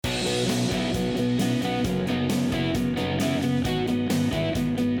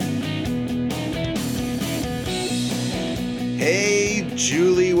Hey,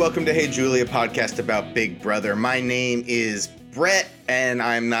 Julie. Welcome to Hey, Julie, a podcast about Big Brother. My name is Brett, and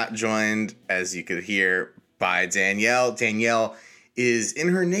I'm not joined, as you could hear, by Danielle. Danielle is in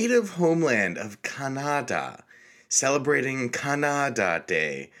her native homeland of Canada, celebrating Canada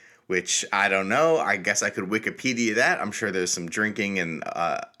Day, which I don't know. I guess I could Wikipedia that. I'm sure there's some drinking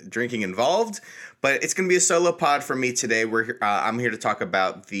involved, but it's going to be a solo pod for me today. I'm here to talk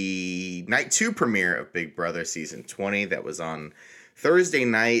about the night 2 premiere of Big Brother season 20 that was on Thursday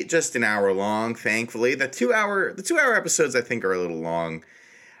night, just an hour long. Thankfully, the 2-hour episodes I think are a little long,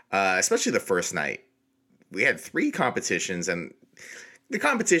 especially the first night. We had 3 competitions, and the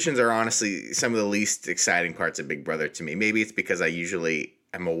competitions are honestly some of the least exciting parts of Big Brother to me. Maybe it's because I usually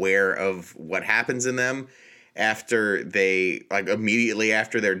am aware of what happens in them after immediately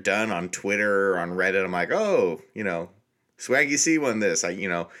after they're done on Twitter or on Reddit. I'm like, oh, Swaggy C won this.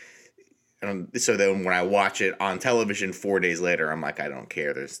 So then when I watch it on television 4 days later, I'm like, I don't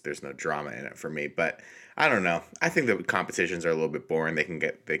care. There's no drama in it for me. But I don't know. I think the competitions are a little bit boring. They can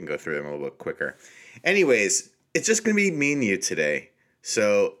go through them a little bit quicker. Anyways, it's just gonna be me and you today.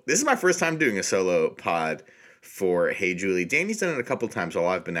 So this is my first time doing a solo pod for Hey Julie. Danny's done it a couple times while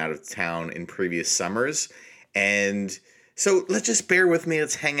I've been out of town in previous summers. And so let's just bear with me.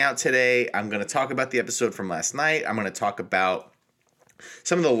 Let's hang out today. I'm going to talk about the episode from last night. I'm going to talk about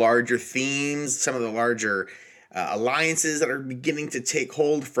some of the larger themes, some of the larger alliances that are beginning to take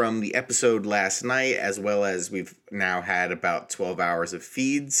hold from the episode last night, as well as we've now had about 12 hours of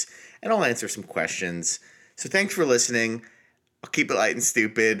feeds, and I'll answer some questions. So thanks for listening. I'll keep it light and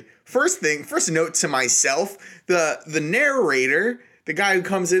stupid. First note to myself, the narrator, the guy who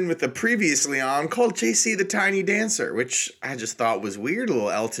comes in with the previously on, called JC the Tiny Dancer, which I just thought was weird. A little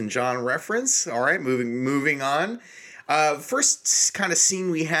Elton John reference. All right, moving on. First kind of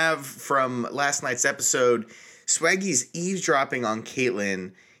scene we have from last night's episode, Swaggy's eavesdropping on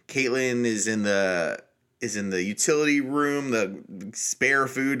Kaitlyn. Kaitlyn is in the utility room, the spare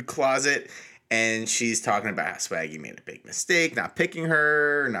food closet, and she's talking about how Swaggy made a big mistake, not picking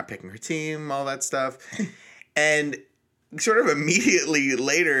her team, all that stuff. And sort of immediately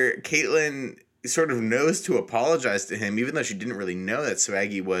later, Kaitlyn sort of knows to apologize to him, even though she didn't really know that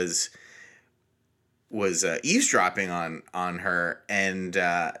Swaggy was eavesdropping on her, and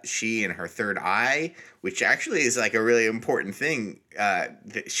she and her third eye, which actually is like a really important thing.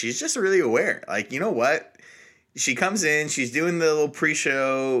 She's just really aware. Like, you know what? She comes in, she's doing the little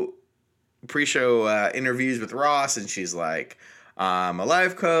pre-show interviews with Ross, and she's like, I'm a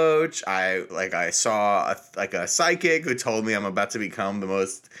life coach. I saw a psychic who told me I'm about to become the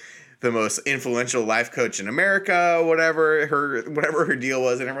most influential life coach in America, whatever her deal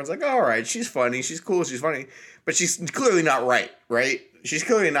was. And everyone's like, all right, she's funny, she's cool, she's funny, but she's clearly not right? She's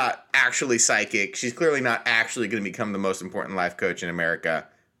clearly not actually psychic. She's clearly not actually going to become the most important life coach in America.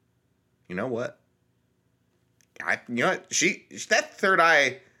 You know what? That third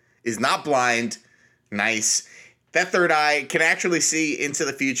eye is not blind. Nice. That third eye can actually see into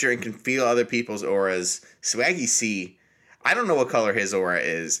the future and can feel other people's auras. Swaggy C, I don't know what color his aura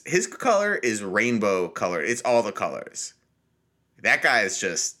is. His color is rainbow color. It's all the colors. That guy is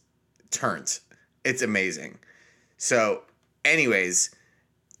just turns. It's amazing. So, anyways,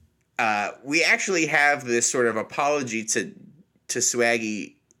 we actually have this sort of apology to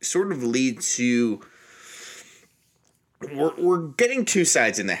Swaggy sort of lead to... We're getting 2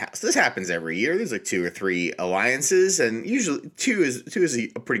 sides in the house. This happens every year. There's like 2 or 3 alliances, and usually 2 is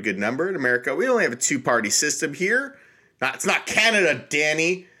a pretty good number in America. We only have a 2-party system here. It's not Canada,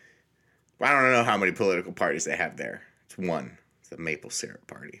 Danny. I don't know how many political parties they have there. It's 1. It's the maple syrup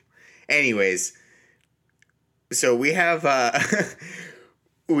party. Anyways, so we have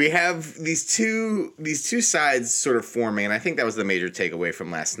these two sides sort of forming, and I think that was the major takeaway from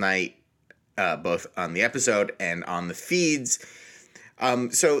last night. Both on the episode and on the feeds.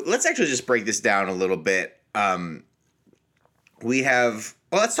 So let's actually just break this down a little bit. Let's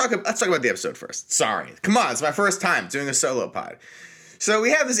talk about the episode first. Sorry. Come on, it's my first time doing a solo pod. So we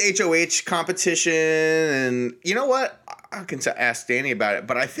have this HOH competition, and you know what? I can ask Danny about it,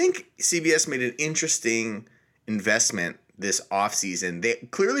 but I think CBS made an interesting investment this offseason. They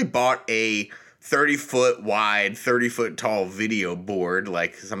clearly bought a 30-foot wide, 30-foot tall video board,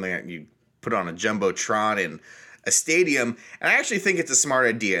 like something that you put on a Jumbotron in a stadium. And I actually think it's a smart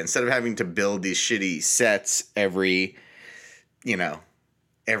idea. Instead of having to build these shitty sets every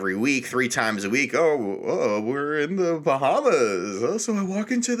week, 3 times a week. Oh, we're in the Bahamas. Oh, so I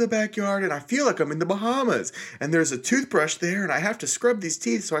walk into the backyard and I feel like I'm in the Bahamas. And there's a toothbrush there and I have to scrub these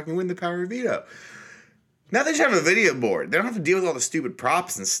teeth so I can win the power veto. Now they just have a video board. They don't have to deal with all the stupid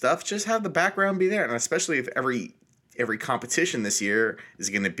props and stuff. Just have the background be there. And especially if every every competition this year is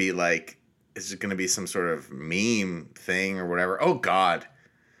going to be like, is it going to be some sort of meme thing or whatever? Oh God.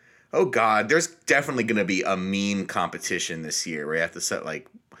 Oh God. There's definitely going to be a meme competition this year where you have to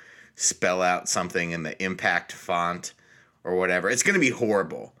spell out something in the impact font or whatever. It's going to be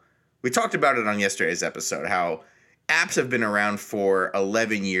horrible. We talked about it on yesterday's episode, how apps have been around for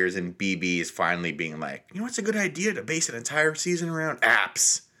 11 years and BB is finally being like, you know what's a good idea to base an entire season around?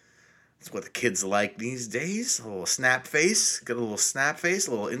 Apps. That's what the kids like these days. A little snap face. Got a little snap face,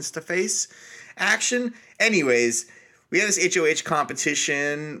 a little insta face action. Anyways, we had this HOH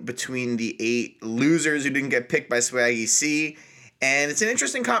competition between the 8 losers who didn't get picked by Swaggy C. And it's an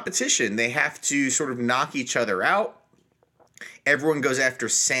interesting competition. They have to sort of knock each other out. Everyone goes after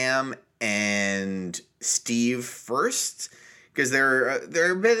Sam and Steve first because they're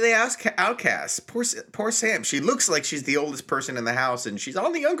a bit of the outcasts. Poor Sam. She looks like she's the oldest person in the house, and she's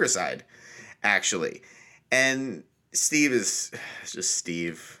on the younger side, actually. And Steve is just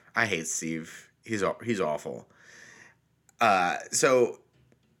Steve. I hate Steve. He's awful. So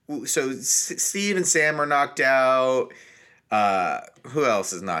Steve and Sam are knocked out. Who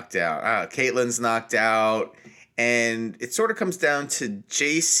else is knocked out? Caitlin's knocked out. And it sort of comes down to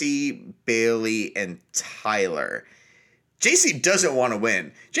JC, Bailey, and Tyler. JC doesn't want to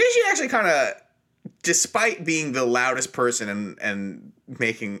win. JC actually kind of, despite being the loudest person and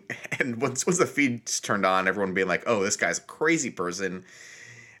making, and once the feed's turned on, everyone being like, oh, this guy's a crazy person.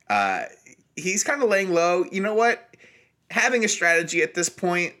 He's kind of laying low. You know what? Having a strategy at this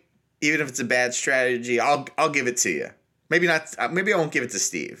point, even if it's a bad strategy, I'll give it to you. Maybe not. Maybe I won't give it to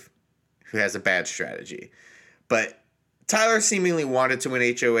Steve, who has a bad strategy. But Tyler seemingly wanted to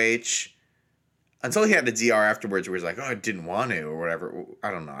win HOH until he had the DR afterwards where he's like, oh, I didn't want to or whatever.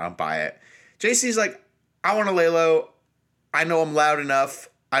 I don't know. I don't buy it. JC's like, I want to lay low. I know I'm loud enough.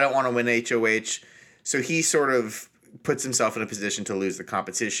 I don't want to win HOH. So he sort of puts himself in a position to lose the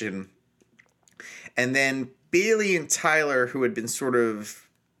competition. And then Bailey and Tyler, who had been sort of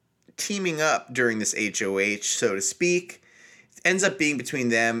teaming up during this HOH, so to speak, ends up being between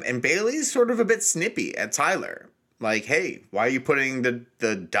them, and Bailey's sort of a bit snippy at Tyler. Like, hey, why are you putting the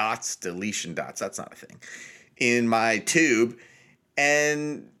deletion dots, that's not a thing, in my tube?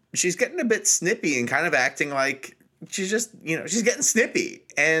 And she's getting a bit snippy and kind of acting like she's just, she's getting snippy.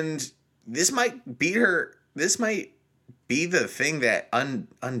 And this might be the thing that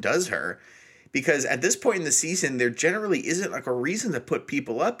undoes her. Because at this point in the season, there generally isn't like a reason to put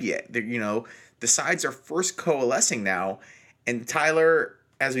people up yet. The sides are first coalescing now. And Tyler,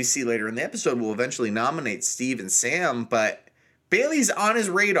 as we see later in the episode, will eventually nominate Steve and Sam, but Bailey's on his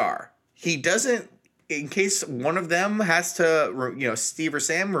radar. He doesn't, in case one of them has to, Steve or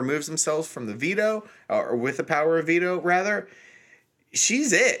Sam removes themselves from the veto, or with the power of veto, rather,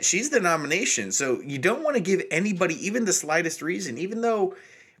 she's it. She's the nomination. So you don't want to give anybody even the slightest reason, even though,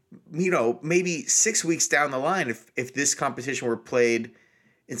 maybe 6 weeks down the line, if this competition were played,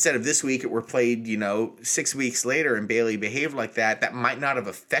 instead of this week, it were played, 6 weeks later and Bailey behaved like that, that might not have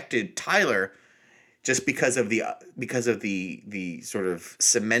affected Tyler just because of the sort of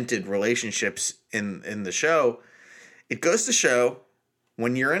cemented relationships in the show. It goes to show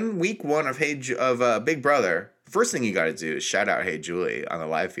when you're in week 1 of Big Brother, first thing you got to do is shout out Hey Julie on the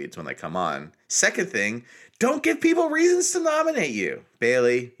live feeds when they come on. Second thing, don't give people reasons to nominate you.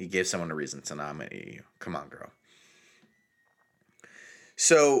 Bailey, you give someone a reason to nominate you. Come on, girl.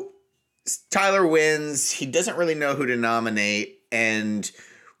 So Tyler wins. He doesn't really know who to nominate. And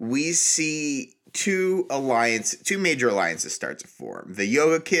we see two major alliances start to form. The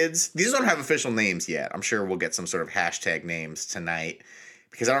Yoga Kids. These don't have official names yet. I'm sure we'll get some sort of hashtag names tonight.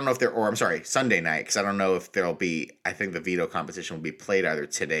 Because I don't know if Sunday night. Because I don't know if I think the veto competition will be played either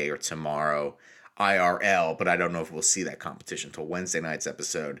today or tomorrow IRL. But I don't know if we'll see that competition until Wednesday night's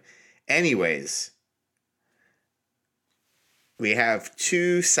episode. Anyways, we have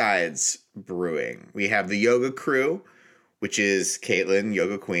two sides brewing. We have the Yoga Crew, which is Caitlin,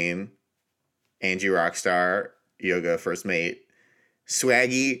 Yoga Queen, Angie Rockstar, Yoga First Mate,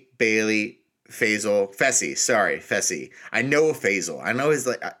 Swaggy, Bailey, Fessy. I know Faisal. I know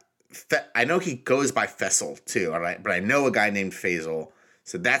I know he goes by Fessel too, but I know a guy named Faisal,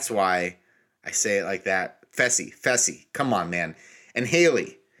 so that's why I say it like that. Fessy. Come on, man. And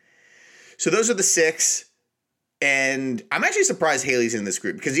Haley. So those are the 6. And I'm actually surprised Haley's in this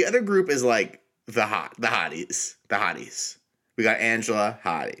group because the other group is like the hotties. We got Angela,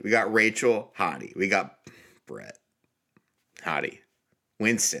 hottie. We got Rachel, hottie. We got Brett, hottie.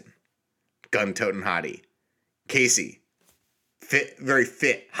 Winston, gun-toting hottie. Casey, very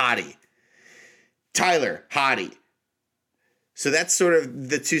fit, hottie. Tyler, hottie. So that's sort of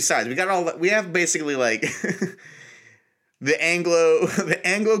the two sides. We have basically like the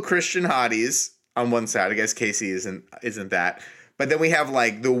Anglo Christian hotties on one side. I guess Casey isn't that, but then we have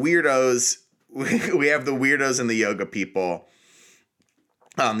like the weirdos. We have the weirdos and the yoga people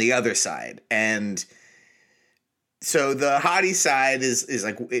on the other side, and so the hottie side is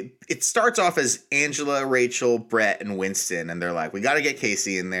like it starts off as Angela, Rachel, Brett, and Winston, and they're like, we got to get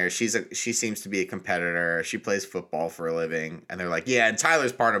Casey in there. She seems to be a competitor. She plays football for a living, and they're like, yeah, and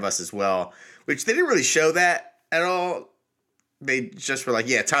Tyler's part of us as well, which they didn't really show that at all. They just were like,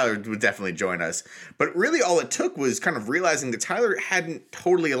 yeah, Tyler would definitely join us. But really all it took was kind of realizing that Tyler hadn't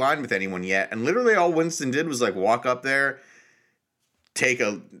totally aligned with anyone yet, and literally all Winston did was like walk up there, take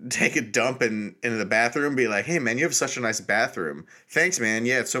a dump in the bathroom, be like, hey man, you have such a nice bathroom. Thanks man.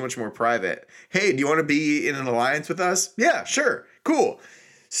 Yeah, it's so much more private. Hey, do you want to be in an alliance with us? Yeah, sure. Cool.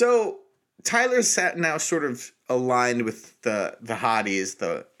 So Tyler's now sort of aligned with the hotties,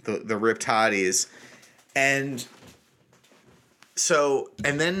 the ripped hotties. And so,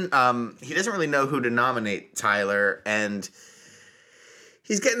 and then he doesn't really know who to nominate Tyler, and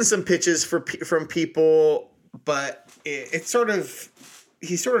he's getting some pitches from people, but it's sort of,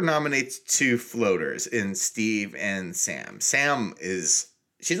 he sort of nominates two floaters in Steve and Sam. Sam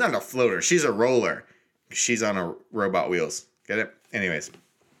she's not a floater. She's a roller. She's on a robot wheels. Get it? Anyways.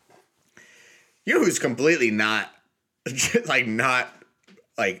 You know who's completely not on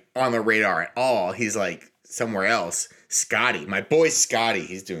the radar at all? He's like somewhere else. Scotty. My boy Scotty.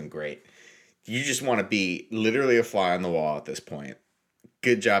 He's doing great. You just want to be literally a fly on the wall at this point.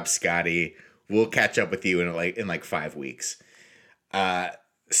 Good job, Scotty. We'll catch up with you in like 5 weeks.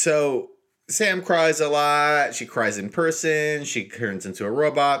 So Sam cries a lot. She cries in person. She turns into a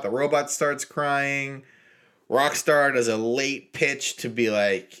robot. The robot starts crying. Rockstar does a late pitch to be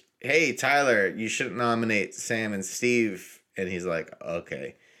like, hey, Tyler, you shouldn't nominate Sam and Steve. And he's like,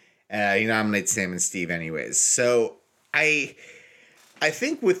 okay. He nominates Sam and Steve anyways. So I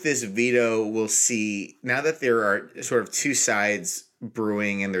think with this veto, we'll see, now that there are sort of two sides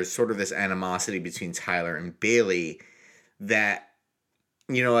brewing and there's sort of this animosity between Tyler and Bailey, that,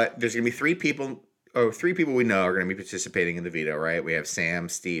 you know what, there's going to be three people we know are going to be participating in the veto, right? We have Sam,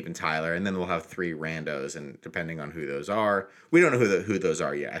 Steve, and Tyler, and then we'll have three randos, and depending on who those are, we don't know who those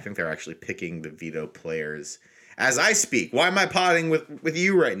are yet. I think they're actually picking the veto players as I speak. Why am I potting with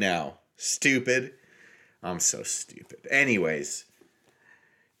you right now? Stupid. I'm so stupid. Anyways,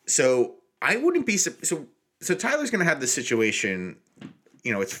 so I wouldn't be so Tyler's going to have this situation,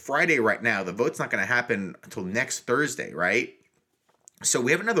 you know, it's Friday right now. The vote's not going to happen until next Thursday, right? So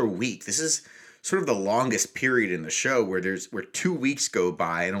we have another week. This is sort of the longest period in the show where 2 weeks go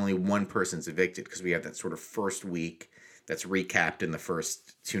by and only one person's evicted, because we have that sort of first week that's recapped in the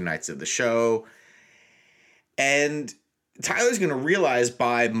first 2 nights of the show. And Tyler's going to realize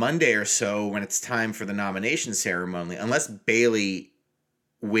by Monday or so, when it's time for the nomination ceremony, unless Bailey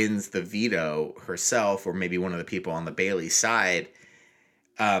wins the veto herself, or maybe one of the people on the Bailey side,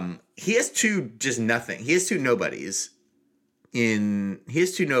 he has two nobodies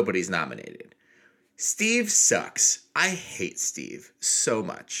nominated. Steve sucks. I hate Steve so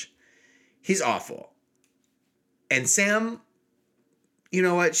much. He's awful. And Sam, you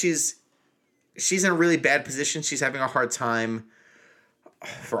know what? She's in a really bad position. She's having a hard time,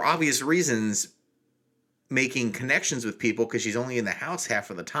 for obvious reasons, making connections with people because she's only in the house half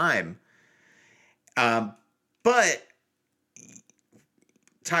of the time. But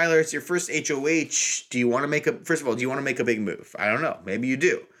Tyler, it's your first HOH. Do you want to make a big move? I don't know. Maybe you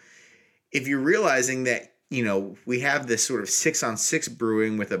do. If you're realizing that, you know, we have this sort of 6-on-6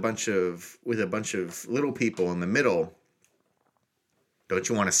 brewing with a bunch of little people in the middle, don't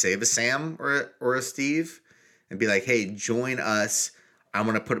you want to save a Sam or a Steve and be like, hey, join us. I'm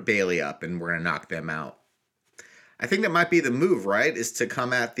going to put Bailey up and we're going to knock them out. I think that might be the move, right? Is to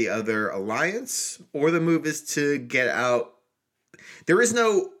come at the other alliance, or the move is to get out. There is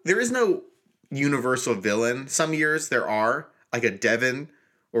no universal villain. Some years there are, like a Devin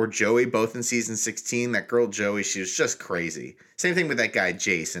or Joey, both in season 16. That girl Joey, she was just crazy. Same thing with that guy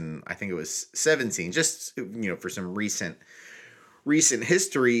Jason. I think it was 17. Just, you know, for some recent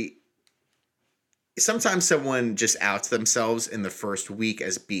history, sometimes someone just outs themselves in the first week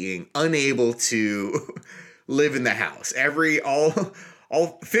as being unable to live in the house.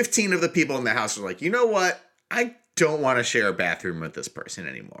 All 15 of the people in the house are like, you know what? I don't want to share a bathroom with this person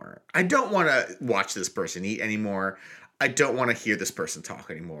anymore. I don't want to watch this person eat anymore. I don't want to hear this person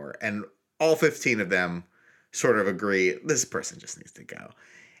talk anymore. And all 15 of them sort of agree, this person just needs to go.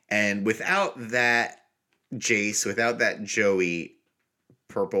 And without that Jace, without that Joey,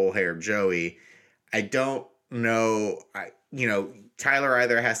 purple-haired Joey, I don't know. Tyler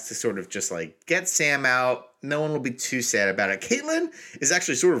either has to sort of just like get Sam out no one will be too sad about it. Caitlyn is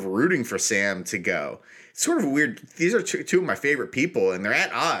actually sort of rooting for Sam to go. It's sort of weird. These are two of my favorite people, and they're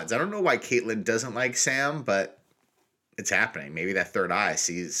at odds. I don't know why Caitlyn doesn't like Sam, but it's happening. Maybe that third eye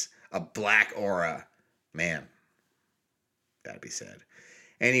sees a black aura. Man, that'd be sad.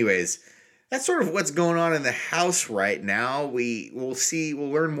 Anyways, that's sort of what's going on in the house right now. We'll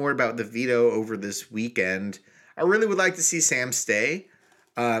learn more about the veto over this weekend. I really would like to see Sam stay.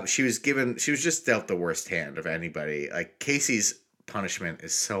 She was just dealt the worst hand of anybody. Like, Casey's punishment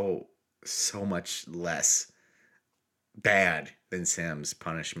is so much less bad than Sam's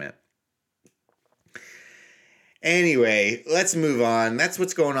punishment. Anyway, let's move on. That's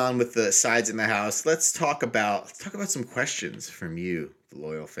what's going on with the sides in the house. Let's talk about some questions from you, the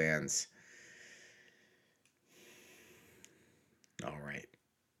loyal fans. All right.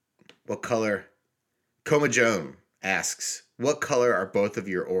 What color? Coma Joan asks, what color are both of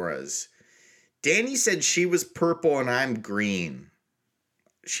your auras? Danny said she was purple and I'm green.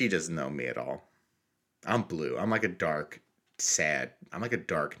 She doesn't know me at all. I'm blue. I'm like a dark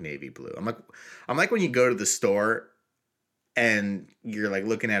navy blue. I'm like when you go to the store and you're like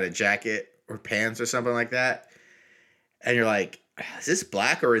looking at a jacket or pants or something like that, and you're like, is this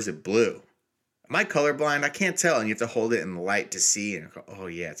black or is it blue? Am I colorblind? I can't tell. And you have to hold it in the light to see, and go, oh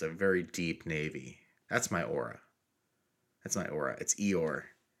yeah, it's a very deep navy. That's my aura. It's Eeyore.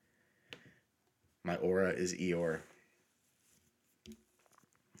 My aura is Eeyore.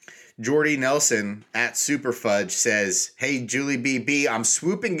 Jordy Nelson at Superfudge says, hey, Julie BB, I'm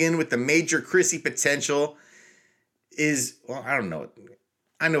swooping in with the major Chrissy potential. I don't know.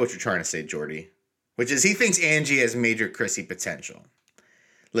 I know what you're trying to say, Jordy. Which is he thinks Angie has major Chrissy potential.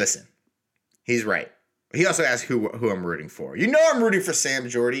 Listen, he's right. He also asked who I'm rooting for. You know I'm rooting for Sam,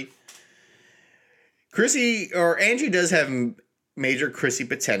 Jordy. Angie does have major Chrissy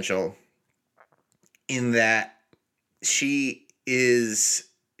potential in that she's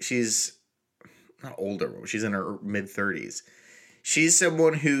not older, she's in her mid-30s. She's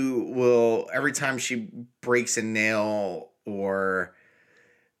someone who will, every time she breaks a nail or,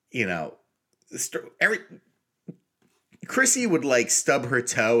 Chrissy would like stub her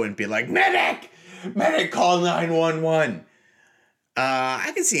toe and be like, medic, call 911.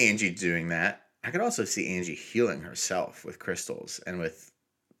 I can see Angie doing that. I could also see Angie healing herself with crystals and with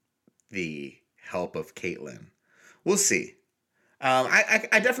the help of Caitlyn. We'll see. I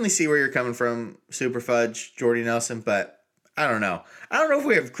definitely see where you're coming from, Superfudge, Jordy Nelson, but I don't know. I don't know if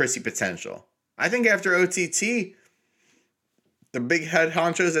we have Chrissy potential. I think after OTT, the big head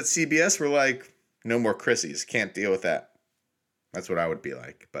honchos at CBS were like, no more Chrissys. Can't deal with that. That's what I would be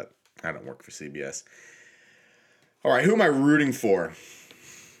like, but I don't work for CBS. All right, who am I rooting for?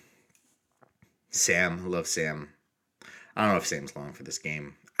 Sam. I love Sam. I don't know if Sam's long for this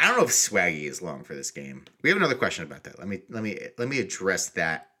game. I don't know if Swaggy is long for this game. We have another question about that. Let me address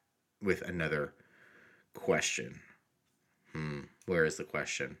that with another question. Where is the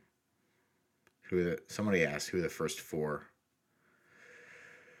question? Somebody asked who the first four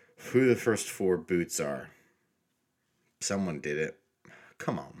boots are. Someone did it.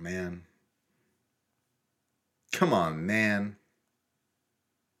 Come on, man.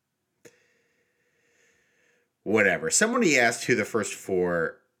 Whatever. Somebody asked who the first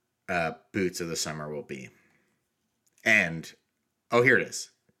four boots of the summer will be. And, here it is.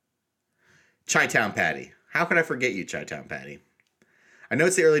 Chi-Town Patty. How could I forget you, Chi-Town Patty? I know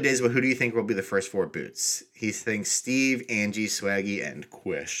it's the early days, but who do you think will be the first four boots? He thinks Steve, Angie, Swaggy, and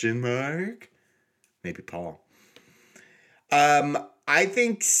question mark? Maybe Paul. I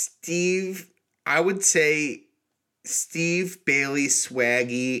think I would say Steve, Bailey,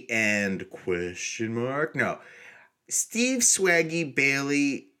 Swaggy, and question mark? No. Steve, Swaggy,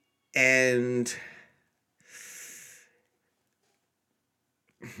 Bailey, and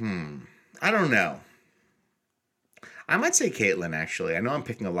I don't know. I might say Caitlyn, actually. I know I'm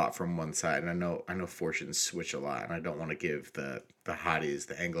picking a lot from one side, and I know fortunes switch a lot, and I don't want to give the hotties,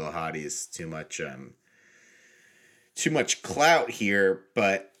 the Anglo hotties, too much clout here,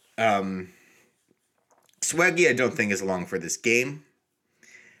 but Swaggy I don't think is long for this game.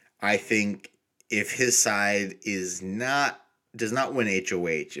 I think if his side does not win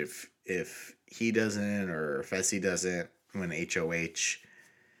HOH, if he doesn't or if Fessy doesn't win HOH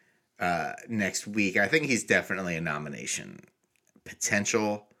next week, I think he's definitely a nomination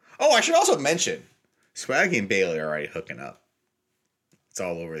potential. Oh, I should also mention Swaggy and Bailey are already hooking up. It's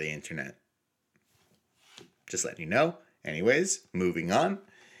all over the internet. Just letting you know. Anyways, moving on.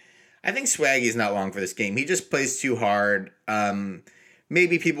 I think Swaggy is not long for this game. He just plays too hard.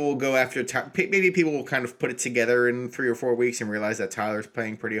 Maybe people will go after. Maybe people will kind of put it together in 3 or 4 weeks and realize that Tyler's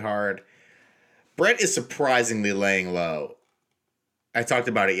playing pretty hard. Brett is surprisingly laying low. I talked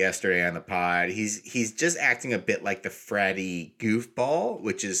about it yesterday on the pod. He's just acting a bit like the fratty goofball,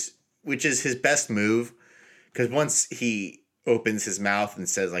 which is his best move. Because once he opens his mouth and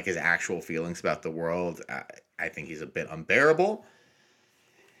says like his actual feelings about the world, I think he's a bit unbearable.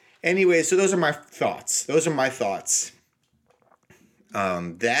 Anyway, so those are my thoughts.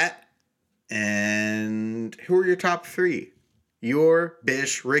 That and who are your top three? Your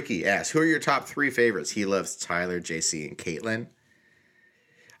Bish Ricky asks, who are your top three favorites? He loves Tyler, JC, and Caitlyn.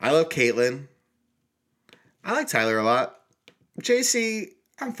 I love Caitlyn. I like Tyler a lot. JC,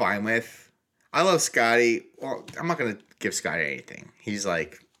 I'm fine with. I love Scotty. Well, I'm not going to give Scotty anything. He's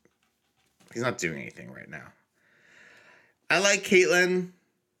not doing anything right now. I like Caitlyn.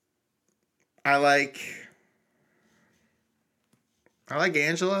 I like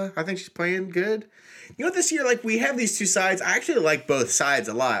Angela. I think she's playing good. You know, this year, like, we have these two sides. I actually like both sides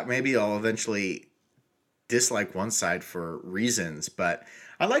a lot. Maybe I'll eventually dislike one side for reasons, but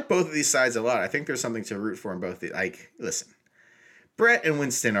I like both of these sides a lot. I think there's something to root for in both. Like, listen, Brett and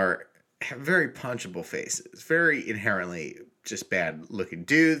Winston have very punchable faces, very inherently just bad looking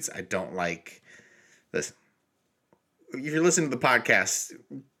dudes. I don't like. Listen, if you're listening to the podcast,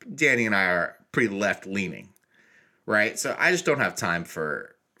 Danny and I are pretty left leaning, right? So I just don't have time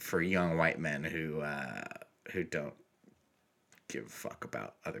for young white men who don't give a fuck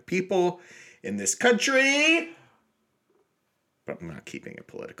about other people in this country. But I'm not keeping it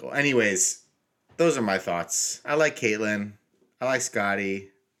political. Anyways, those are my thoughts. I like Caitlyn. I like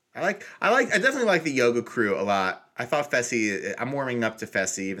Scotty. I definitely like the yoga crew a lot. I thought Fessy, I'm warming up to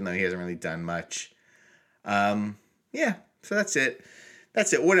Fessy, even though he hasn't really done much. Yeah, so that's it.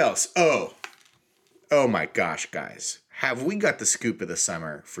 What else? Oh my gosh, guys. Have we got the scoop of the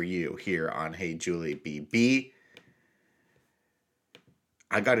summer for you here on Hey Julie BB?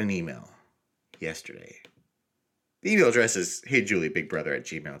 I got an email yesterday. The email address is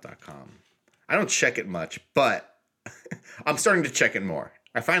heyjuliebigbbrother@gmail.com. I don't check it much, but I'm starting to check it more.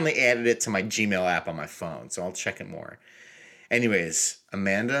 I finally added it to my Gmail app on my phone, so I'll check it more. Anyways,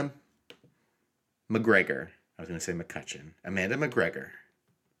 Amanda McGregor. I was going to say McCutcheon. Amanda McGregor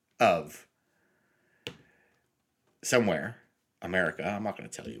of somewhere, America. I'm not going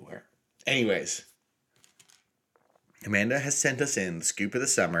to tell you where. Anyways, Amanda has sent us in the scoop of the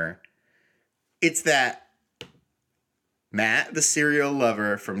summer. It's that Matt, the serial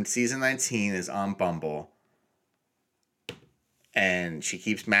lover from season 19, is on Bumble. And she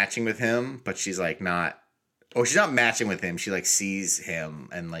keeps matching with him, but she's like not. Oh, she's not matching with him. She like sees him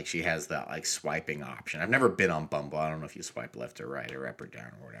and like she has that like swiping option. I've never been on Bumble. I don't know if you swipe left or right or up or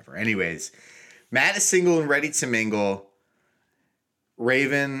down or whatever. Anyways, Matt is single and ready to mingle.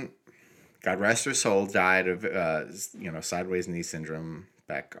 Raven, God rest her soul, died of sideways knee syndrome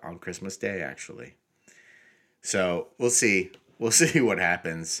back on Christmas Day, actually. So we'll see. We'll see what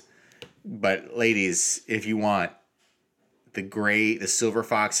happens. But ladies, if you want the silver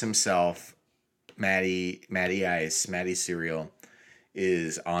fox himself, Matty Ice, Matty Cereal,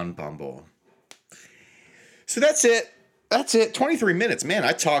 is on Bumble. So that's it. 23 minutes, man.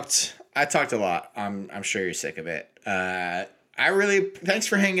 I talked a lot. I'm sure you're sick of it. Thanks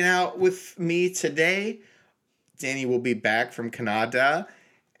for hanging out with me today. Danny will be back from Canada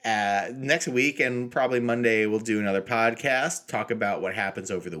next week, and probably Monday we'll do another podcast, talk about what happens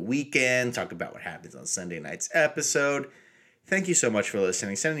over the weekend, talk about what happens on Sunday night's episode. Thank you so much for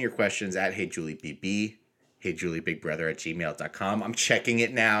listening. Send in your questions at HeyJulieBB, HeyJulieBigBrother@gmail.com. I'm checking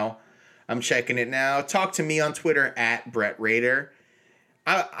it now. Talk to me on Twitter at Brett Rader.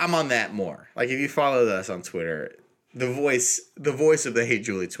 I'm on that more. Like, if you follow us on Twitter, the voice of the Hey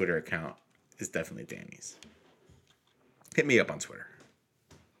Julie Twitter account is definitely Danny's. Hit me up on Twitter,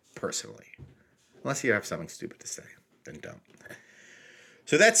 personally. Unless you have something stupid to say, then don't.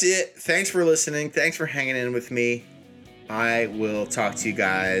 So that's it. Thanks for listening. Thanks for hanging in with me. I will talk to you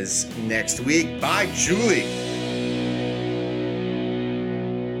guys next week. Bye, Julie.